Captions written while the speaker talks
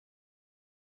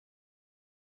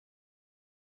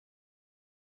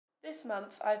This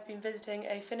month I've been visiting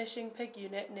a finishing pig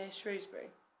unit near Shrewsbury.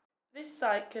 This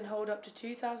site can hold up to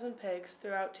 2,000 pigs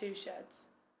throughout 2 sheds.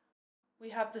 We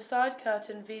have the side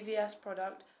curtain VVS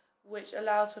product, which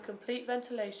allows for complete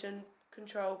ventilation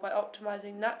control by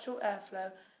optimising natural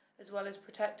airflow as well as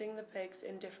protecting the pigs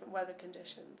in different weather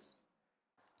conditions.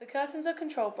 The curtains are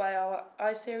controlled by our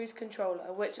I-Series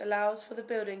controller, which allows for the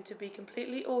building to be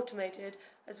completely automated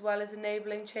as well as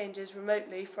enabling changes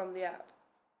remotely from the app.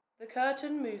 The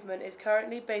curtain movement is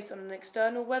currently based on an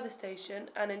external weather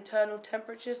station and internal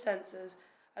temperature sensors,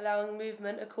 allowing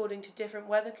movement according to different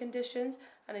weather conditions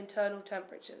and internal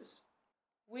temperatures.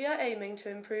 We are aiming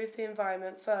to improve the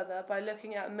environment further by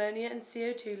looking at ammonia and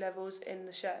CO2 levels in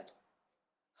the shed.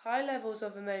 High levels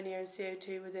of ammonia and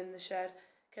CO2 within the shed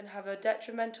can have a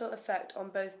detrimental effect on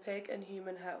both pig and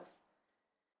human health.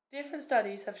 Different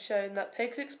studies have shown that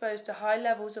pigs exposed to high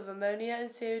levels of ammonia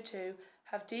and CO2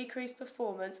 have decreased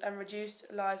performance and reduced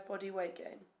live body weight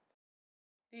gain.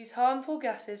 These harmful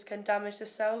gases can damage the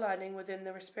cell lining within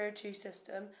the respiratory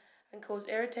system and cause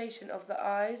irritation of the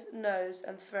eyes, nose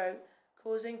and throat,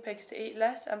 causing pigs to eat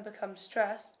less and become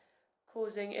stressed,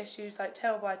 causing issues like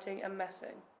tail biting and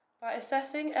messing. By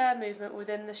assessing air movement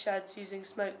within the sheds using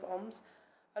smoke bombs,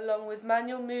 along with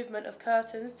manual movement of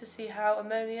curtains to see how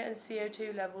ammonia and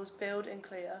CO2 levels build and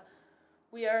clear,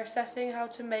 we are assessing how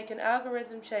to make an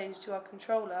algorithm change to our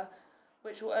controller,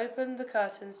 which will open the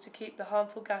curtains to keep the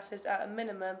harmful gases at a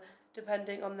minimum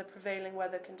depending on the prevailing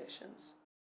weather conditions.